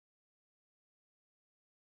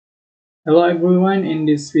Hello everyone, in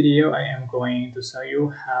this video I am going to show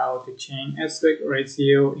you how to change aspect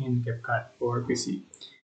ratio in Capcut for PC.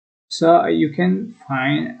 So you can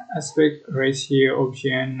find aspect ratio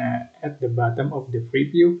option at the bottom of the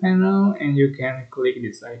preview panel and you can click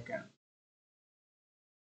this icon.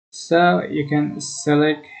 So you can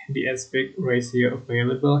select the aspect ratio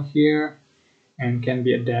available here and can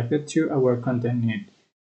be adapted to our content need.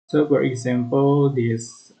 So for example,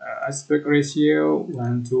 this aspect ratio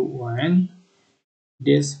 1:1.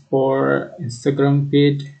 This for Instagram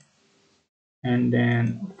feed and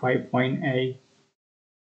then 5.8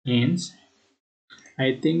 inch.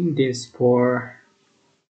 I think this for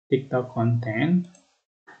TikTok content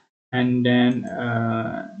and then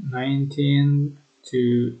 19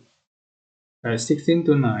 to 16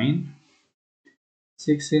 to 9.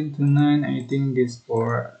 16 to 9, I think this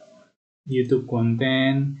for YouTube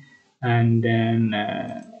content and then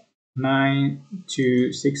 9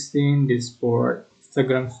 to 16 this for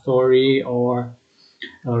Instagram story or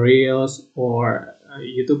reels or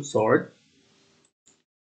YouTube short.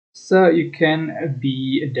 So you can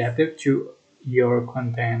be adaptive to your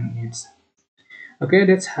content needs. Okay,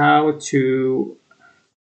 that's how to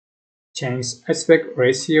change aspect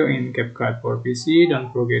ratio in CapCut for PC.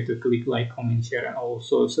 Don't forget to click like, comment, share, and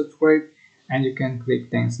also subscribe. And you can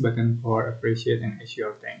click thanks button for appreciate and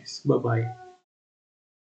assure thanks. Bye bye.